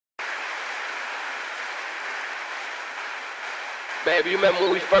Baby, you remember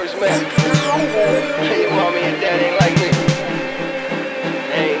when we first met? Your mommy and daddy ain't like me.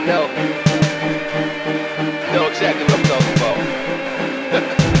 They ain't know. You know exactly what I'm talking about.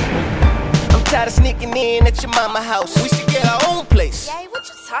 I'm tired of sneaking in at your mama house. We should get our own place. Yay, what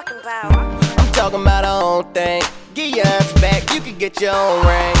you talking about? I'm talking about our own thing. Get your ass back, you can get your own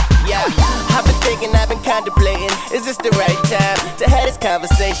ring. Yeah, I've been thinking, I've been contemplating, is this the right time to have this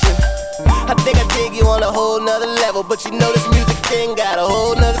conversation? I think I dig you on a whole nother level, but you know this music thing got a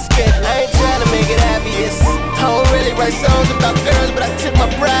whole nother schedule. I ain't trying to make it obvious, I don't really write songs about girls, but I took my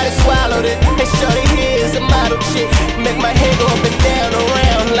pride and swallowed it. Hey shorty, here's a model chick, make my head go up and down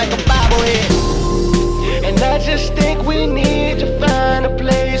around like a bobblehead. And I just think we need to find a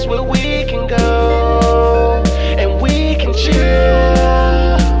place where we can go and we can chill.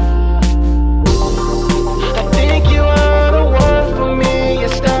 I think you are the one for me. Your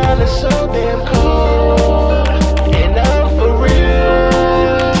style is so damn cold, and I'm for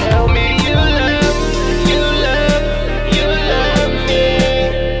real. Tell me you love, you love, you love me.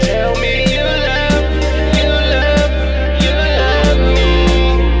 Tell me you love, you love, you love me.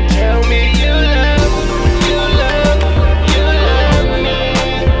 Tell me you love, you love, you love me.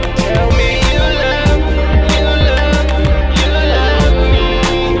 Tell me you love, you love, you love me.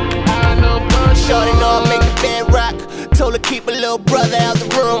 I know shorty know I make the bed rock. Told her keep a little brother out the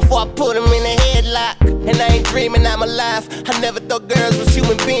room before I put him in a headlock. And I ain't dreaming, I'm alive. I never thought girls was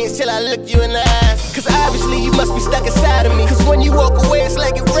human beings till I looked you in the eyes. Cause obviously you must be stuck inside of me. Cause when you walk away it's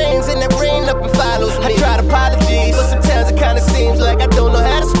like it rains, and that rain up and follows me. I tried apologies, but sometimes it kinda seems like I don't know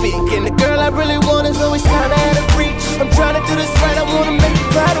how to speak. And the girl I really want is always kinda out of reach. I'm trying to do this right, I wanna make you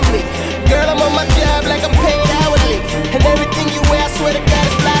proud of me. Girl, I'm on my job like I'm paid hourly, and everything you wear, I swear to God,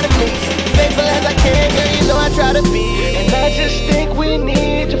 is fly to me. Faithful as I can, girl, you know I try to be. And I just think we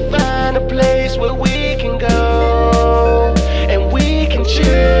need to find a place where we can go and we can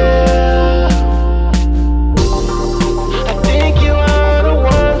chill. I think you are the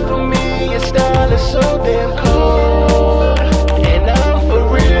one for me. Your style is so damn cold, and I'm for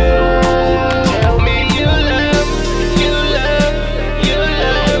real. Tell me you love, you love, you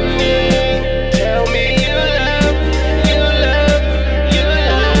love me. Tell me you love, you love, you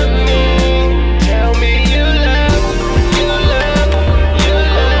love me. Tell me you love, you love, you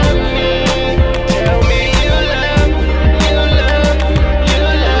love me. Tell me you love, you love, you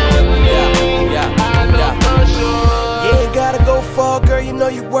love me. I know for sure. You ain't gotta go far, girl, you know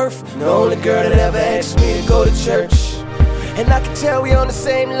your worth. The only girl that ever asked me to go to church. And I can tell we on the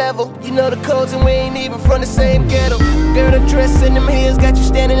same level. You know the codes and we ain't even from the same ghetto. Girl, the dress in them heels got you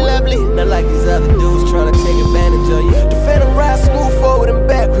standing lovely. Not like these other dudes trying to take advantage of you. The Phantom ride smooth forward and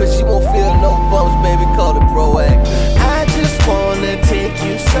backwards. You won't feel no bumps, baby, call it Proact. I just wanna take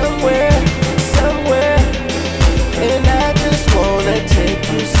you somewhere